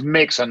first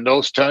mix on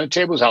those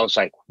turntables, I was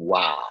like,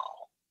 wow.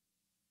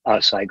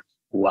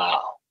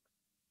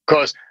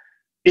 Because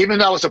even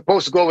though I was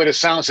supposed to go with a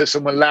sound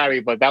system with Larry,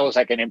 but that was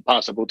like an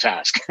impossible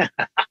task. You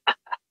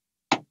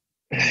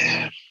know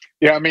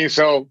what I mean?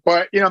 So,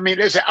 but you know what I mean?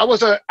 Listen, I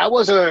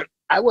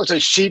was a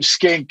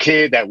sheepskin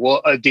kid that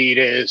wore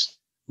Adidas.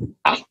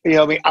 I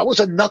was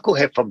a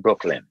knucklehead from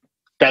Brooklyn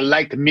that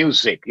liked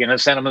music. You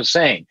understand what I'm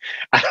saying?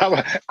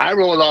 I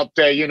roll up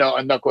there,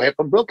 a knucklehead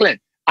from Brooklyn.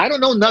 I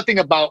don't know nothing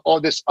about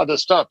all this other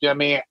stuff. You know what I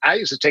mean? I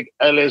used to take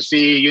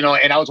LSD,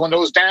 and I was one of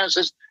those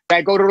dancers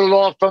that go to the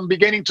Loft from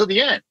beginning to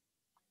the end.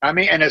 I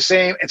mean, and the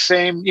same,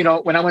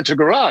 when I went to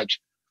Garage.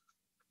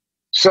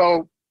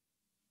 So,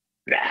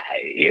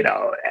 you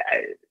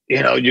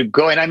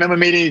go, and I remember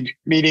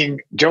meeting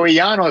Joey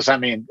Llanos. I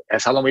mean,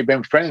 that's how long we've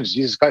been friends.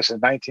 Jesus Christ, since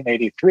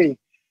 1983.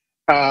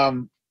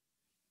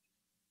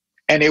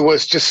 And it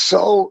was just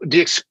the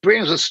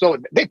experience was so,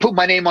 they put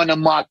my name on the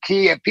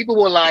marquee and people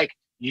were like,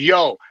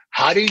 yo,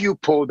 how do you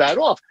pull that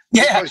off?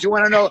 Yeah. Because you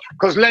want to know,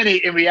 because Lenny,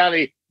 in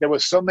reality, there were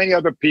so many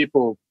other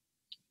people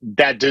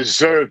that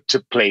deserved to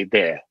play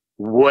there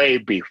way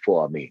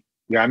before me.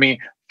 You know what I mean?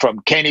 From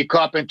Kenny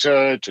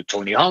Carpenter to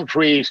Tony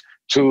Humphries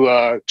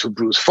to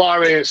Bruce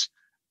Forrest.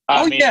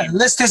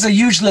 List is a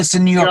huge list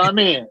in New York. You know what I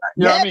mean?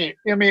 You know what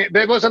I mean?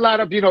 There was a lot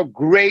of,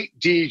 great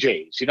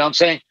DJs, you know what I'm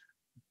saying?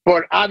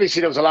 But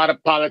obviously there was a lot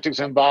of politics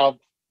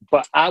involved,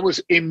 but I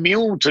was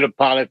immune to the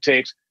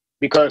politics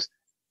because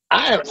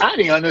I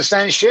didn't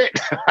understand shit.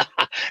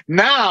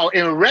 Now,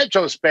 in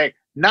retrospect,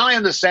 I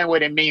understand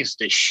what it means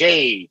to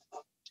shade.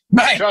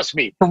 Right. Trust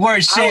me. The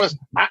word shade.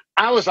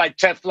 I was like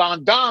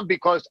Teflon Don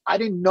because I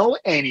didn't know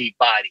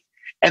anybody.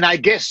 And I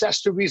guess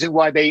that's the reason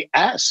why they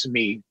asked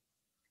me,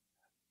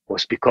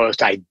 was because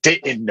I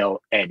didn't know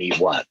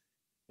anyone.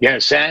 You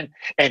understand?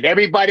 And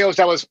everybody else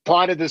that was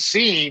part of the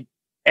scene,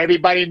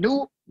 everybody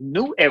knew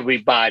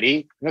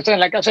everybody. You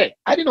understand? Like I said,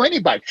 I didn't know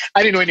anybody.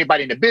 I didn't know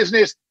anybody in the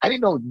business. I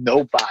didn't know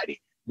nobody.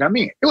 You know what I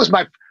mean? It was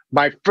my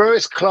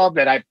first club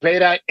that I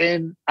played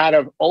out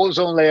of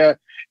Ozone Layer.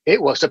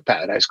 It was the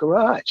Paradise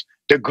Garage,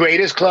 the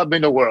greatest club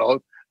in the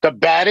world, the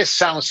baddest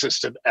sound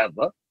system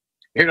ever.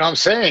 You know what I'm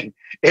saying?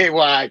 It was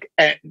like,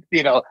 and,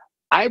 you know,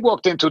 I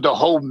walked into the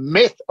whole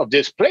myth of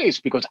this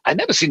place because I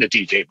never seen a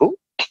DJ booth.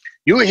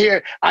 You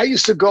hear, I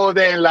used to go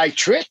there and like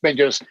trip and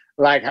just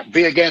like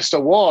be against the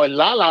wall in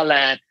La La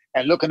Land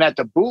and looking at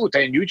the booth,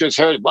 and you just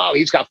heard, wow,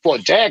 he's got 4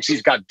 decks,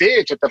 he's got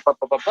this,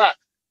 but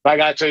I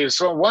gotta tell you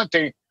so one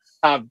thing,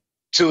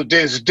 to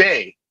this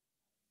day,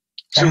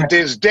 I've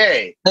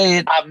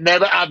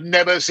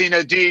never seen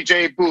a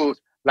DJ booth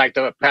like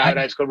the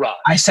Paradise Garage.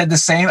 I said the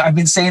same. I've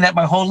been saying that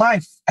my whole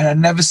life, and I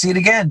never see it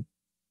again.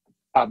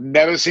 I've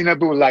never seen a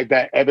booth like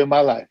that ever in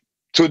my life.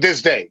 To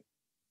this day.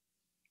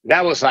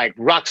 That was like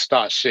rock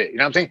star shit. You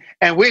know what I'm saying?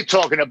 And we're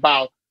talking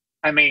about,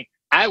 I mean,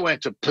 I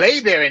went to play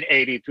there in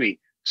 83.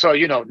 So,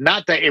 you know,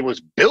 not that it was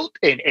built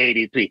in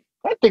 83.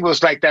 That thing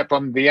was like that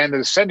from the end of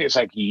the 70s. It's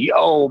like,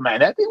 yo,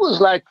 man, that thing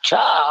was like,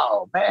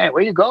 ciao, man,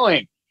 where you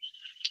going?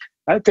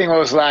 That thing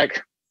was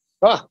like,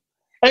 oh.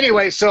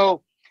 Anyway,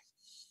 so,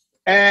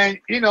 and,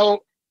 you know,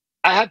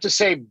 I have to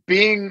say,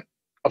 being,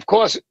 of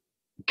course,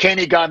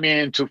 Kenny got me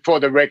into For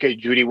the Record,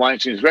 Judy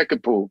Weinstein's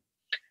record pool.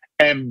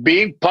 And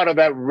being part of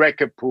that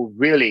record pool,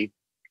 really,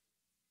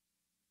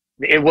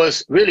 it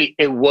was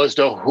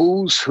the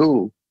who's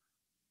who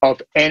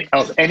of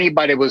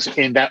anybody was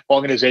in that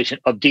organization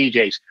of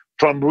DJs,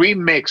 from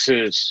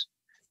remixers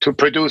to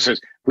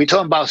producers. We're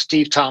talking about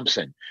Steve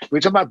Thompson.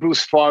 We're talking about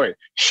Bruce Forrest,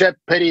 Shep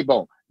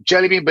Pettibone,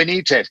 Jellybean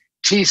Benitez,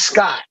 T.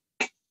 Scott,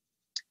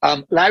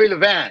 Larry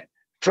Levan,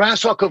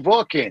 Francois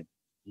Kevorkian.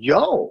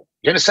 Yo.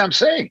 You understand what I'm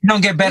saying? You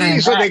don't get better than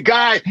that. So the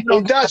guy,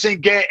 it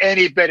doesn't get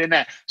any better than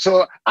that.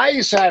 So I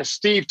used to have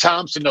Steve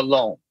Thompson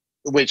alone,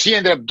 which he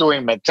ended up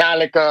doing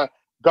Metallica,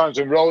 Guns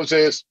N'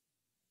 Roses.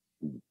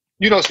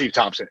 You know Steve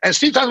Thompson. And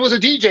Steve Thompson was a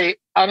DJ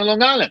out on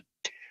Long Island.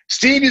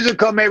 Steve used to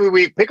come every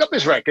week, pick up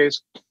his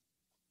records,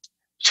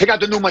 check out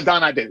the new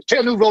Madonna I did, check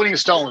out the new Rolling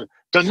Stones,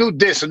 the new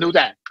this, the new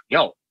that.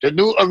 Yo, the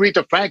new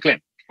Aretha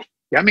Franklin. You know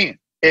what I mean?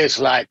 It's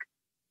like,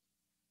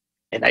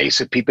 and I used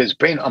to peep his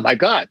brain. Oh my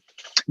God.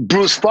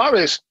 Bruce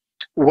Forrest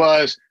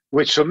was,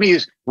 which for me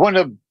is one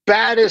of the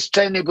baddest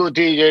technical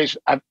DJs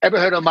I've ever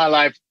heard in my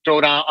life,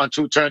 throw down on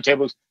 2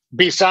 turntables,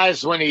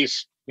 besides when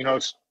he's,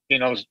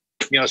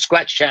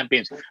 scratch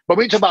champions. But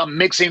we talk about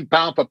mixing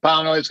pound for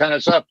pound, all this kind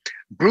of stuff.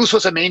 Bruce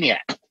was a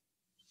maniac.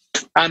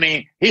 I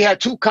mean, he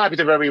had 2 copies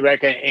of every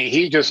record, and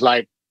he just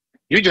like,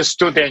 you just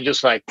stood there and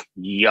just like,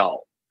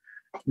 yo.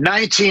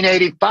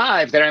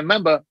 1985, that I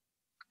remember,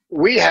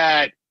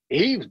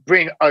 he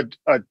bring a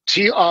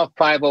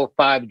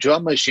TR-505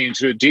 drum machine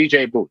to the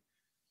DJ booth.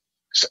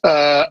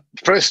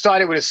 First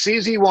started with a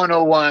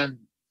CZ101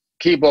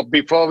 keyboard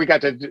before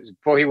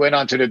he went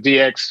on to the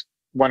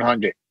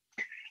DX100.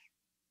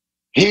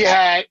 He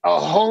had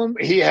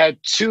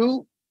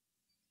 2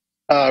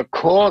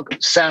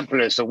 Korg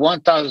samplers, the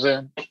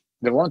 1000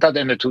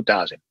 and the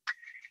 2000.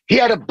 He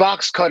had a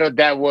box cutter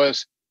that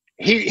was,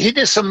 he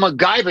did some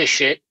MacGyver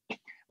shit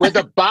with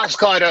the box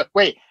cutter.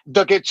 Wait,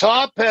 the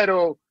guitar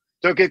pedal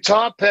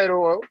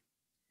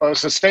or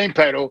sustain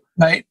pedal,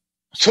 right,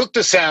 took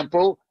the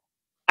sample.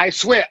 I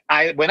swear,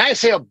 when I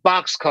say a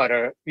box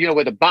cutter, you know,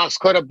 with a box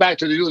cutter back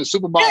to the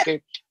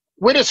supermarket,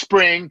 with a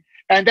spring,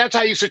 and that's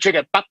how I used to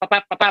trigger.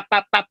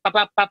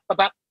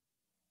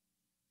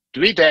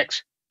 3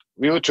 decks,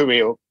 reel to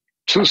reel,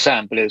 2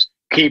 samplers,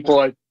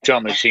 keyboard,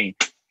 drum machine.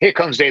 Here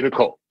comes David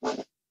Cole.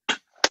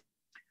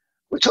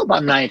 We're talking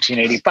about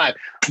 1985.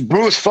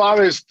 Bruce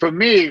Forrest, for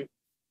me,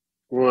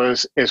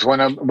 is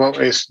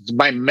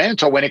my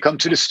mentor when it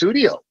comes to the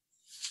studio.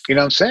 You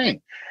know what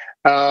I'm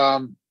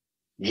saying?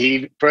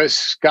 He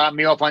first got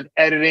me off on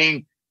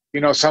editing,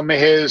 you know, some of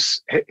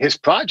his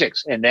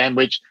projects, and then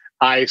which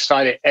I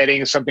started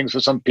editing some things for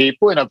some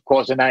people, and of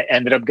course, then I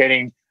ended up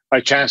getting a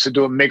chance to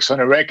do a mix on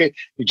a record.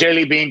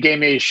 Jellybean gave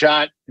me a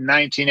shot in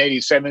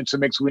 1987 to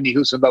mix Whitney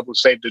Houston "Love Will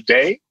Save the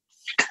Day."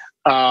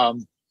 So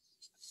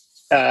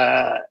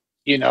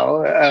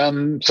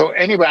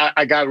anyway,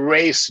 I got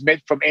Ray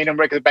Smith from A&M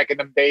Records back in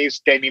them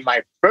days. He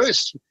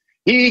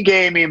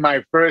gave me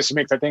my first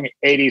mix, I think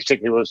in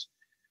 86. It was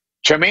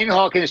Tremaine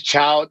Hawkins'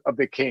 Child of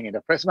the King. And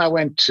the first time I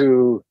went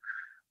to,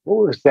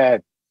 what was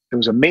that? It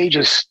was a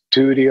major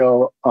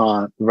studio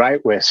right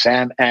where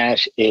Sam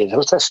Ash is.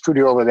 What's that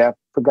studio over there? I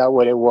forgot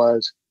what it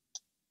was.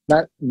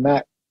 Not.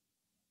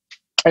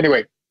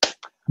 Anyway.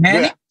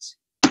 Manny?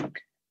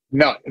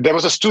 No, there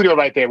was a studio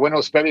right there. One of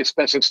those very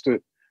expensive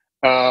studios.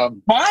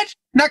 What?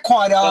 Not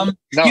quite.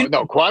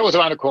 No, Quad was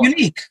around the corner.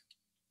 Unique.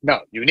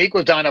 No, Unique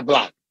was down the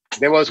block.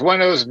 There was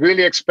one of those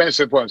really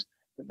expensive ones.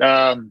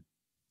 Trying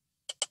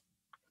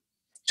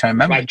to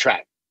remember. Right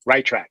Track. Oh,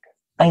 Right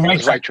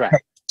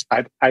Track.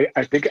 I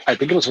think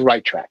it was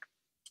Right Track.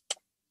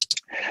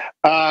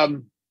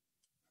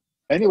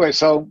 Anyway,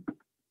 so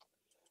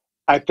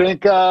I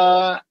think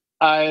I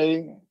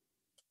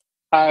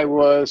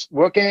was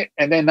working,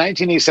 and then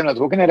 1987, I was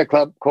working at a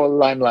club called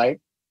Love Light,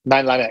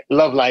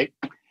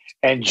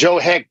 and Joe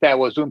Heck that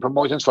was doing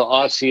promotions for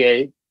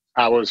RCA.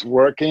 I was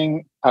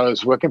working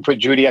for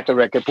Judy at the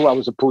record pool. I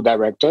was a pool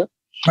director.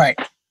 Right.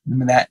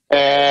 Remember that.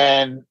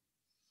 And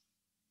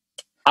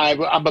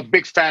I'm a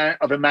big fan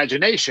of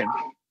Imagination.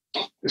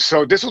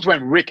 So this was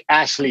when Rick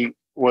Astley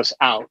was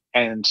out,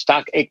 and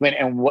Stock Aitken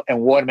and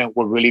Waterman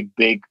were really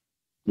big,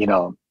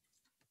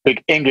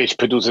 big English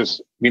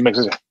producers,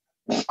 remixers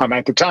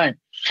at the time.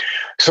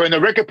 So in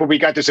the record pool, we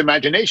got this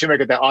Imagination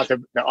record that Arthur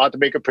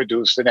Baker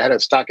produced, and they had a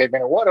Stock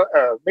Aitken and Water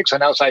mix.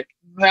 And I was like,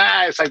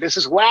 nah, it's like, this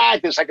is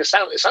whack. It's like it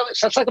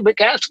sounds like a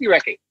Rick Astley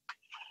record.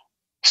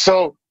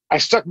 So I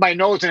stuck my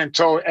nose in and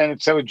told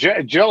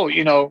Joe,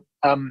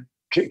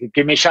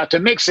 give me a shot to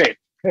mix it.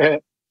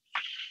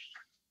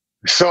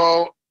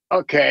 So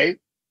okay,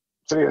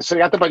 so I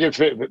got the budget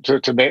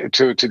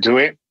to do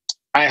it.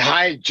 I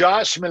hired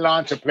Josh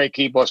Milan to play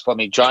keyboards for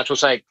me. Josh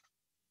was like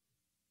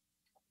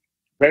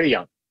very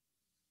young,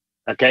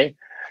 okay,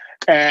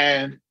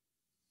 and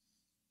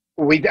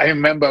I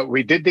remember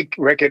we did the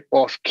record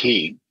off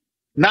key.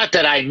 Not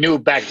that I knew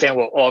back then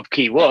what off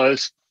key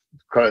was,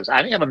 because I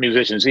didn't have a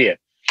musician's ear.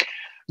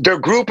 The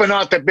group and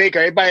Arthur Baker,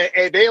 everybody,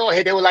 they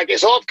were like,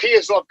 it's off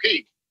key,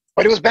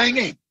 but it was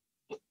banging.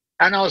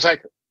 And I was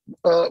like,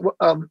 what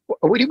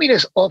do you mean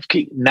it's off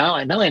key? Now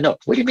I know.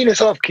 What do you mean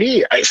it's off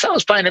key? It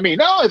sounds fine to me.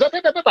 No, it's off.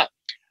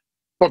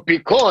 But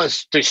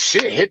because the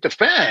shit hit the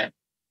fan,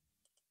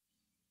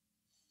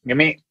 you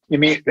mean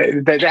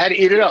they had to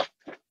eat it up.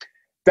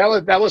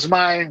 That was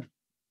my.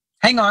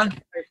 Hang on.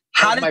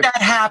 How did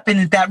that happen?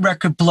 Did that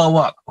record blow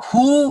up?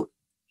 Who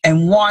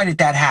and why did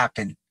that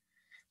happen?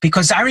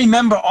 Because I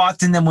remember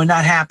Arthur and them were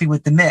not happy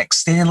with the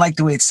mix. They didn't like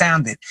the way it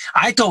sounded.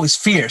 I thought it was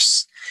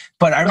fierce,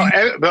 but everybody.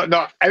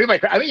 I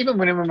mean, even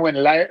when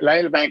Larry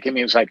Levan came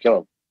in, it was like,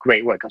 "Yo,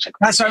 great work." I was like,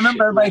 "That's why I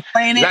remember everybody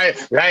playing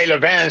it." Larry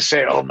Levan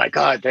said, "Oh my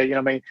God," what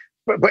I mean.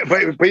 But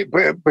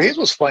his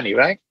was funny,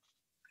 right?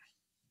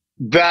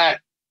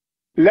 That,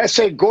 let's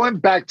say, going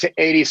back to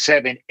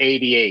 87,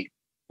 88,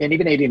 and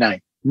even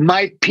 89,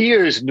 my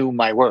peers knew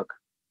my work,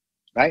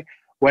 right?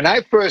 When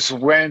I first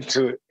went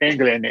to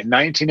England in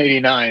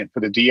 1989 for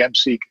the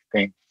DMC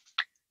thing,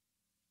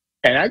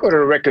 and I go to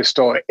the record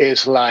store,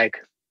 it's like,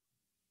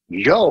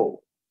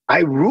 yo,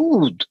 I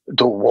ruled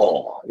the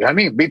wall. You know what I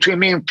mean? Between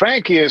me and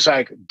Frankie, it's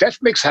like, Def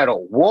Mix had a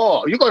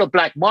wall. You go to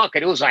Black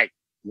Market, it was like,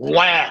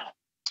 wow.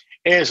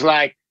 It's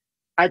like,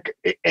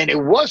 and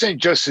it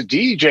wasn't just the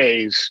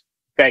DJs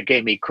that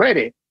gave me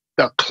credit.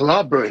 The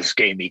clubbers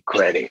gave me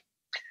credit.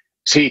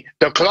 See,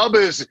 the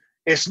clubbers,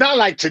 it's not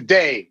like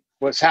today,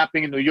 what's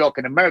happening in New York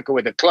and America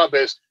with the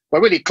clubbers, but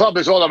really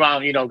clubbers all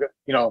around,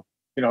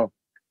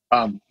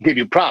 give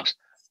you props.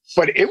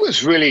 But it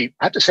was really,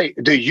 I have to say,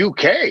 the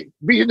UK,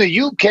 being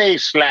the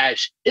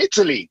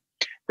UK/Italy,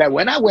 that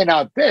when I went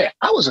out there,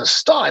 I was a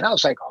star, and I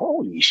was like,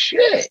 holy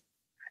shit.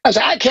 I was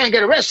like, I can't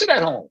get arrested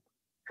at home.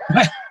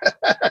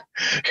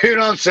 You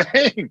know what I'm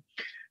saying?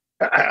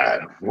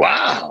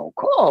 Wow.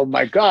 Oh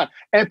my God.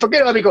 And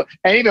forget about me,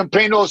 and even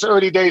playing those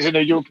early days in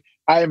the UK,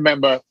 I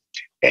remember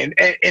in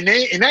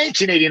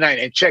 1989,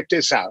 and check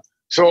this out.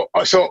 So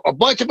a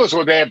bunch of us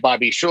were there,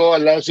 Bobby Shaw,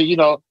 Leslie,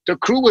 the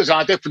crew was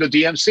out there for the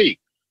DMC.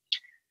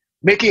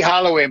 Mickey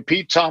Holloway and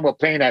Pete Tong were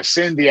playing at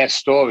Cindy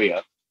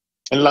Astoria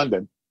in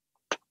London.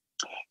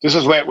 This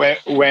is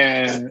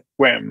when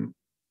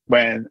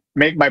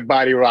Make My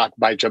Body Rock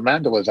by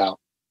Jamanda was out.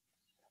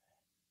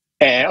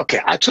 And okay,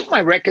 I took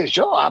my records,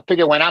 Joe. I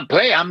figured when I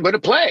play, I'm going to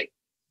play.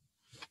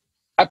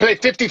 I played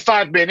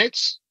 55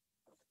 minutes.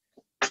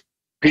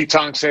 Pete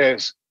Tong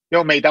says,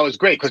 yo, mate, that was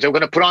great, because they were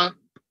going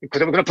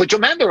to put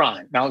Jamanda on.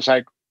 And I was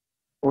like,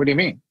 what do you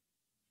mean?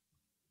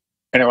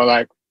 And they were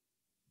like,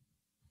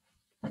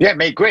 yeah,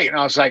 mate, great. And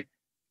I was like,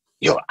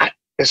 yo,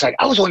 it's like,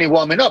 I was only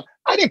warming up.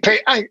 I didn't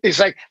pay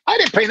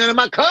none of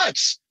my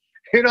cuts.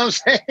 You know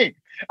what I'm saying?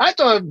 I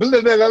thought, blah,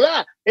 blah, blah,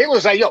 blah. It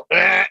was like, yo,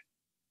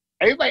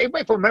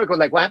 everybody from America was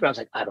like, what happened? I was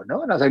like, I don't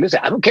know. And I was like, listen,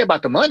 I don't care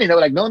about the money. And they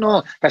were like,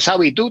 no, that's how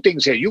we do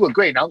things here. You were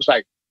great. And I was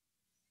like,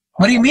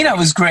 what do you mean I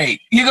was great?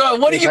 You go,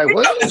 what do you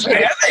mean I was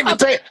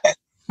great?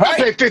 I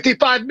played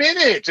 55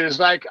 minutes. It's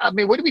like, I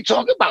mean, what are we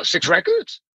talking about? 6 records?